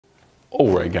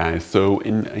Alright guys, so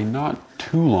in a not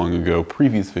too long ago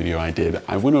previous video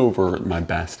I went over my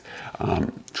best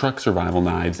truck survival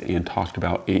knives and talked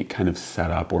about a kind of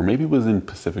setup, or maybe it was in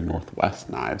Pacific Northwest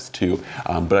knives too,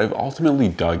 but I've ultimately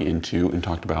dug into and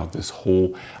talked about this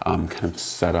whole kind of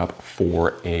setup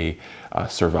for a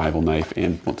survival knife.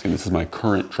 And once again, this is my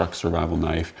current truck survival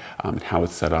knife and how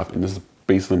it's set up, and this is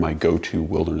basically my go-to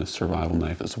wilderness survival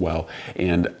knife as well.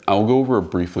 And I'll go over it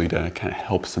briefly to kind of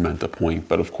help cement the point.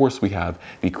 But of course we have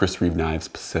the Chris Reeve Knives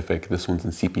Pacific. This one's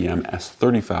in CPM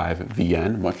S35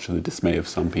 VN, much to the dismay of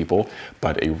some people,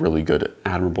 but a really good,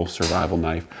 admirable survival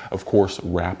knife. Of course,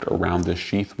 wrapped around this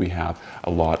sheath, we have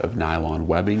a lot of nylon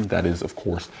webbing. That is, of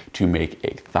course, to make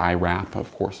a thigh wrap.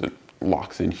 Of course, it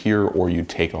locks in here, or you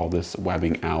take all this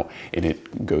webbing out and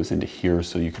it goes into here,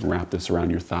 so you can wrap this around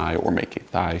your thigh or make a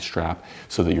thigh strap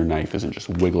so that your knife isn't just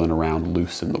wiggling around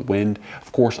loose in the wind.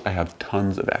 Of course, I have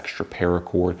tons of extra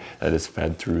paracord that is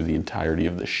fed through the entirety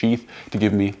of the sheath to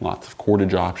give me lots of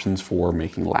cordage options for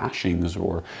making lashings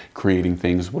or creating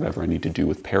things, whatever I need to do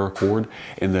with paracord.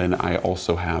 And then I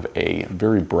also have a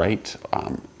very bright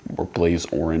or blaze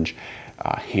orange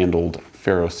handled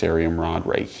ferrocerium rod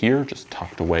right here, just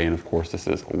tucked away. And of course this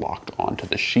is locked onto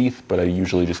the sheath, but I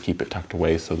usually just keep it tucked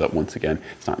away so that, once again,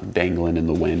 it's not dangling in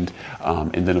the wind.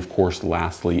 And then of course,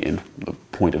 lastly, in the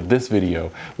point of this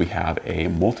video, we have a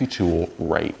multi-tool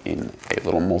right in a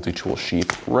little multi-tool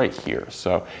sheath right here.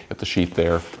 So you have the sheath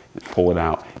there, pull it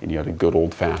out, and you have a good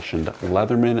old-fashioned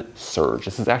Leatherman Surge.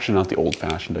 This is actually not the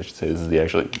old-fashioned, I should say. This is the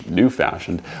actually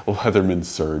new-fashioned Leatherman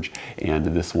Surge, and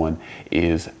this one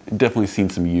is definitely seen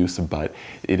some use, but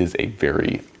it is a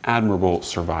very admirable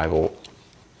survival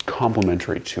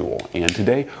complementary tool. And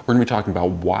today we're going to be talking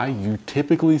about why you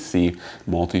typically see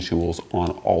multi-tools on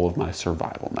all of my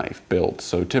survival knife builds.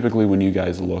 So typically when you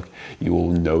guys look, you will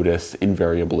notice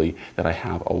invariably that I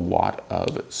have a lot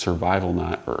of survival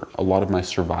a lot of my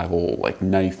survival like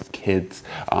knife kits,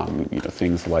 you know,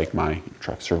 things like my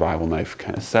truck survival knife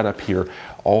kind of setup here,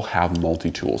 all have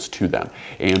multi-tools to them.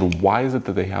 And why is it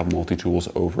that they have multi-tools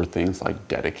over things like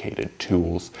dedicated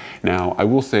tools? Now, I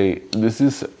will say this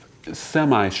is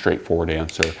semi-straightforward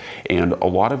answer, and a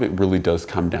lot of it really does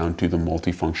come down to the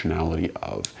multifunctionality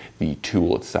of the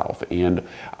tool itself, and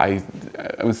I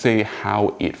would say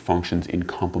how it functions in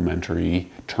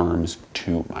complementary terms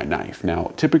to my knife.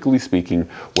 Now, typically speaking,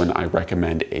 when I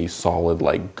recommend a solid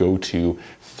like go-to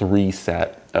 3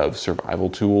 set of survival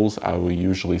tools, I will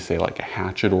usually say like a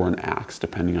hatchet or an axe,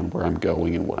 depending on where I'm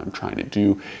going and what I'm trying to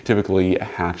do. Typically a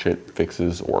hatchet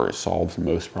fixes or solves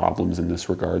most problems in this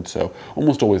regard, so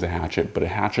almost always a hatchet, but a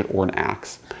hatchet or an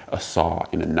axe, a saw,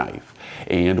 and a knife.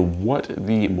 And what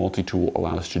the multi-tool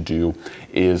allows to do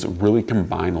is really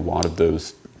combine a lot of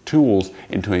those tools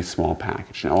into a small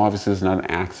package. Now obviously it's not an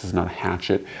axe, it's not a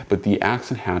hatchet, but the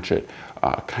axe and hatchet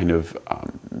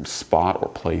spot or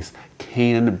place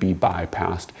can be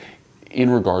bypassed in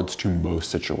regards to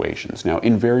most situations. Now,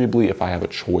 invariably, if I have a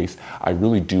choice, I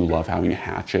really do love having a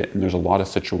hatchet, and there's a lot of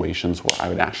situations where I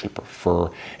would actually prefer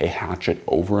a hatchet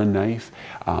over a knife,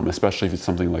 especially if it's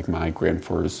something like my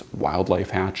grandfather's wildlife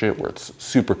hatchet, where it's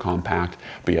super compact,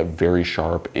 but yet very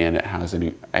sharp, and it has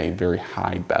a very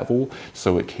high bevel,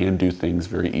 so it can do things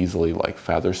very easily like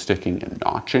feather sticking and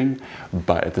notching,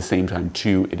 but at the same time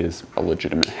too, it is a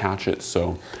legitimate hatchet,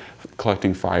 so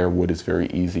collecting firewood is very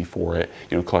easy for it.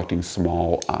 You know, collecting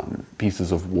small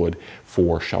pieces of wood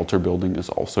for shelter building is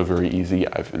also very easy.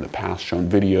 I've in the past shown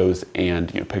videos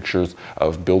and, you know, pictures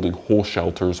of building whole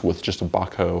shelters with just a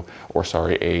buckhoe, or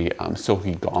sorry, a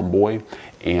silky gomboy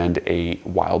and a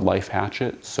wildlife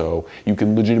hatchet. So you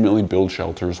can legitimately build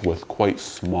shelters with quite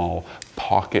small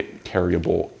pocket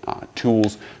carryable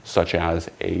tools, such as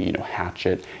a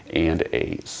hatchet and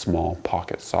a small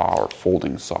pocket saw or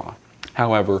folding saw.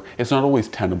 However, it's not always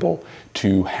tenable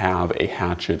to have a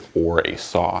hatchet or a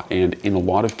saw, and in a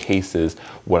lot of cases,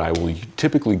 what I will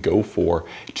typically go for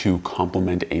to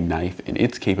complement a knife and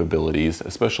its capabilities,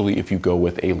 especially if you go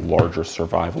with a larger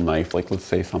survival knife, like let's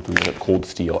say something like a cold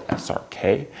steel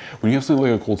SRK. When you have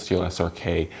something like a cold steel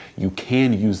SRK, you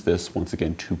can use this once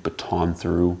again to baton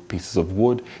through pieces of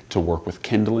wood to work with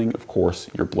kindling. Of course,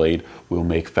 your blade will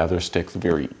make feather sticks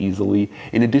very easily.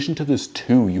 In addition to this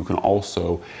too, you can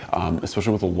also,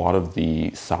 especially with a lot of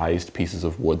the sized pieces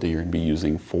of wood that you're going to be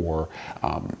using for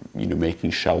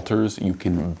making shelters, you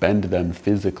can bend them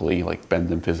physically,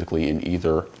 and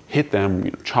either hit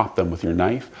them, chop them with your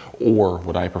knife, or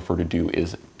what I prefer to do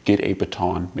is get a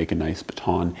baton, make a nice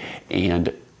baton,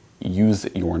 and use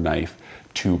your knife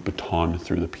to baton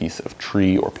through the piece of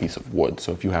tree or piece of wood.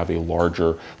 So if you have a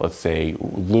larger, let's say a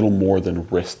little more than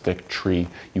wrist thick tree,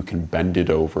 you can bend it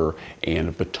over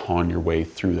and baton your way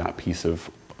through that piece of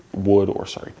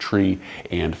tree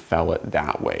and fell it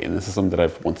that way. And this is something that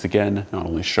I've once again not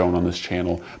only shown on this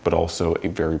channel, but also a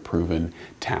very proven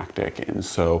tactic. And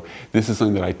so this is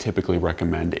something that I typically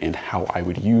recommend, and how I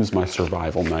would use my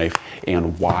survival knife,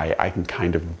 and why I can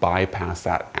kind of bypass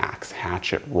that axe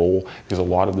hatchet roll, because a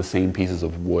lot of the same pieces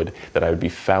of wood that I would be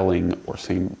felling, or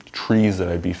same trees that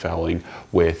I'd be felling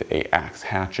with a axe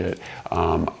hatchet,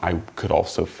 I could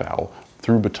also fell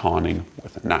through batoning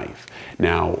with a knife.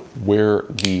 Now, where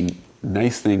the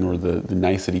nice thing, or the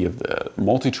nicety of the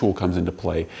multi-tool comes into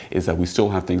play, is that we still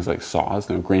have things like saws.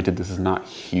 Now granted, this is not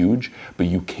huge, but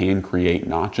you can create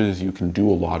notches. You can do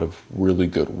a lot of really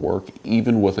good work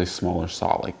even with a smaller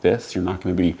saw like this. You're not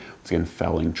going to be, once again,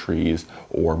 felling trees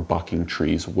or bucking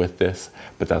trees with this,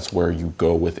 but that's where you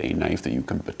go with a knife that you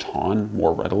can baton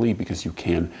more readily, because you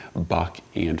can buck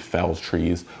and fell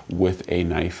trees with a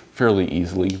knife fairly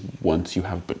easily once you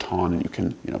have baton, and you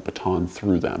can, baton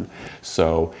through them.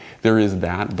 So there is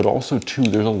that, but also too,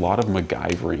 there's a lot of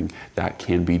MacGyvering that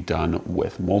can be done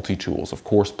with multi-tools. Of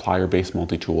course, plier-based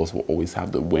multi-tools will always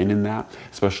have the win in that,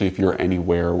 especially if you're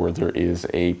anywhere where there is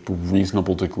a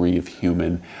reasonable degree of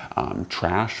human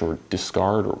trash or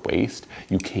discard or waste.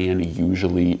 You can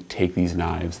usually take these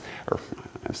knives, or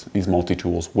these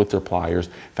multi-tools, with their pliers,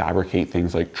 fabricate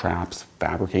things like traps,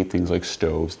 fabricate things like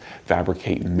stoves,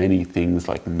 fabricate many things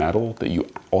like metal that you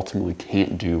ultimately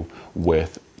can't do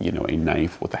with a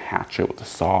knife, with a hatchet, with a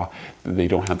saw. They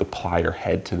don't have the plier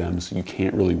head to them, so you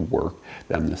can't really work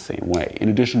them the same way. In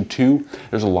addition to,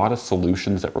 there's a lot of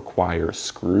solutions that require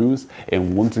screws,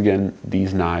 and once again,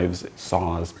 these knives,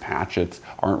 saws, hatchets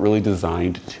aren't really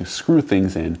designed to screw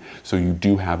things in, so you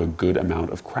do have a good amount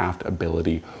of craft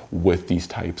ability with these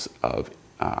types of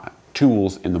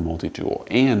tools in the multi-tool.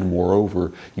 And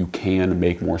moreover, you can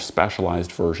make more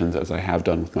specialized versions, as I have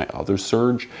done with my other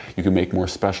Surge. You can make more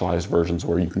specialized versions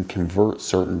where you can convert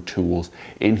certain tools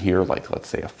in here, like let's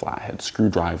say a flathead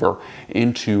screwdriver,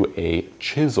 into a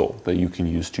chisel that you can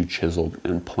use to chisel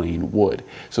in plain wood.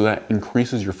 So that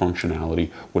increases your functionality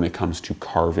when it comes to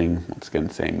carving. Once again,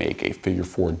 say make a figure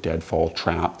 4 deadfall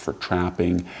trap for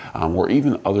trapping, or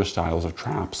even other styles of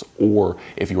traps, or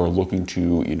if you are looking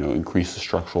to increase the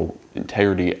structural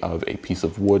integrity of a piece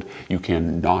of wood, you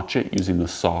can notch it using the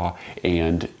saw,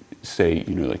 and say,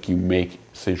 like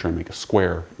say you're trying to make a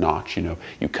square notch, you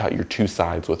cut your two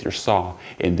sides with your saw,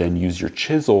 and then use your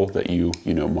chisel that you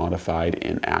modified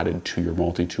and added to your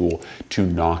multi-tool to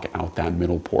knock out that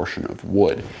middle portion of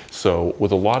wood. So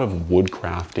with a lot of wood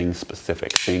crafting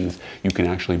specific things, you can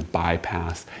actually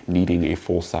bypass needing a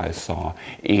full-size saw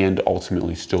and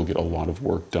ultimately still get a lot of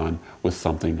work done with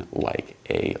something like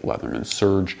a Leatherman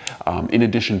Surge. In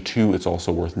addition to, it's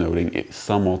also worth noting,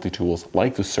 some multi-tools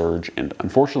like the Surge, and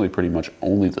unfortunately pretty much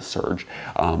only the Surge,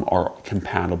 are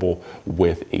compatible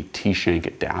with a T-shank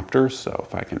adapter. So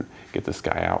if I can get this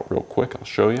guy out real quick, I'll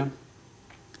show you.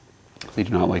 They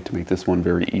do not like to make this one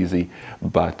very easy,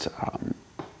 but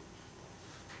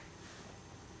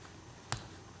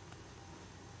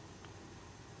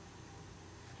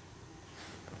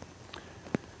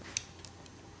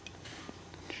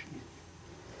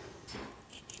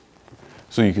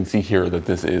so you can see here that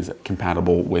this is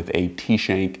compatible with a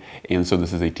T-shank, and so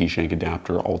this is a T-shank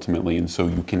adapter ultimately, and so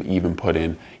you can even put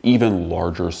in even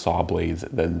larger saw blades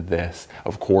than this.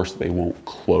 Of course, they won't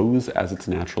close as it's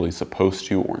naturally supposed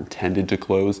to or intended to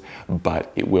close,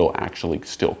 but it will actually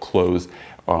still close,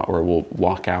 or it will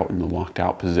lock out in the locked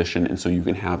out position, and so you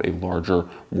can have a larger,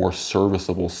 more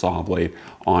serviceable saw blade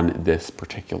on this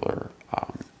particular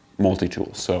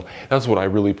multi-tool. So that's what I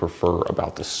really prefer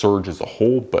about the Surge as a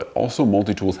whole, but also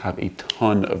multi-tools have a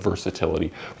ton of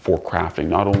versatility for crafting,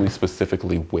 not only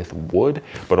specifically with wood,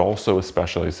 but also,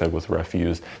 especially I said, with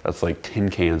refuse. That's like tin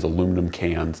cans, aluminum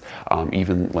cans,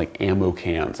 even like ammo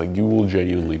cans. Like, you will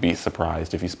genuinely be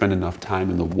surprised if you spend enough time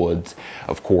in the woods.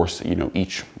 Of course,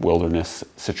 each wilderness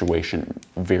situation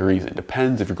varies. It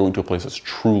depends. If you're going to a place that's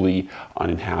truly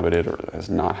uninhabited or has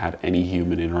not had any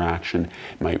human interaction,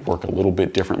 it might work a little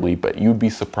bit differently. But you'd be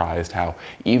surprised how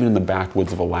even in the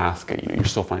backwoods of Alaska, you're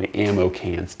still finding ammo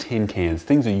cans, tin cans,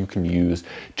 things that you can use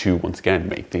to, once again,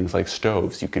 make things like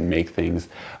stoves. You can make things,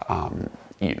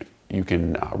 you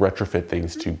can retrofit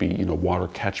things to be, water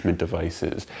catchment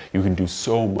devices. You can do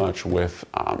so much with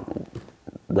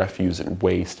refuse and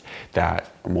waste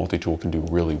that a multi-tool can do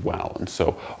really well. And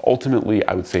so ultimately,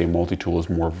 I would say a multi-tool is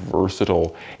more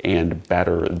versatile and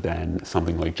better than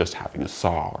something like just having a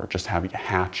saw or just having a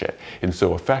hatchet. And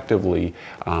so effectively,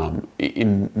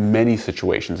 in many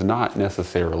situations, not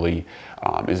necessarily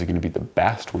is it going to be the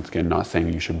best. Once again, not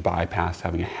saying you should bypass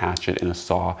having a hatchet and a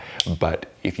saw, but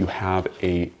if you have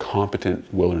a competent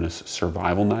wilderness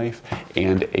survival knife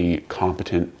and a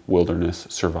competent wilderness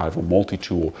survival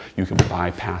multi-tool, you can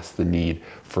bypass the need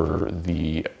for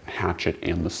the hatchet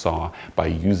and the saw by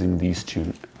using these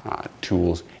two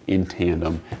tools in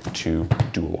tandem to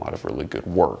do a lot of really good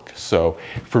work. So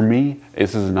for me,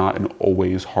 this is not an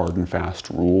always hard and fast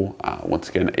rule. Once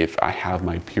again, if I have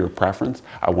my pure preference,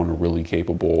 I want a really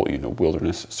capable,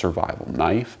 wilderness survival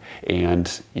knife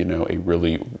and, a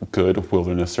really good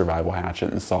wilderness survival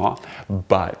hatchet and saw.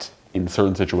 But in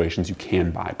certain situations, you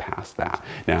can bypass that.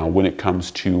 Now, when it comes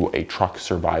to a truck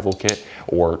survival kit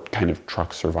or kind of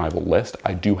truck survival list,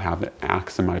 I do have an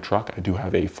axe in my truck, I do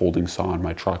have a folding saw in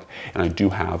my truck, and I do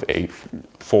have a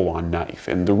full-on knife.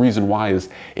 And the reason why is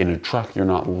in a truck, you're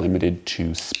not limited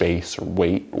to space or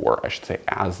weight, or I should say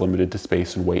as limited to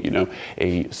space and weight.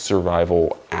 A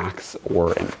survival axe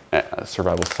or a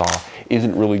survival saw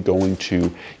isn't really going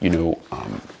to,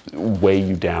 weigh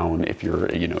you down if you're,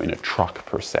 in a truck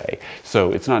per se.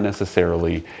 So it's not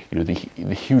necessarily,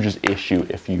 the hugest issue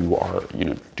if you are,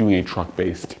 doing a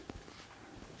truck-based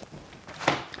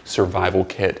survival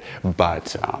kit,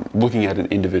 but looking at an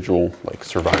individual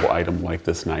survival item like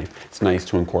this knife, it's nice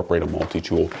to incorporate a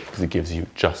multi-tool because it gives you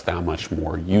just that much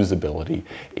more usability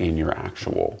in your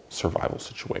actual survival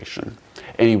situation.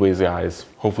 Anyways, guys,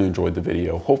 hopefully you enjoyed the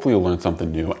video. Hopefully you learned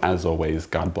something new. As always,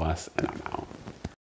 God bless, and I'm out.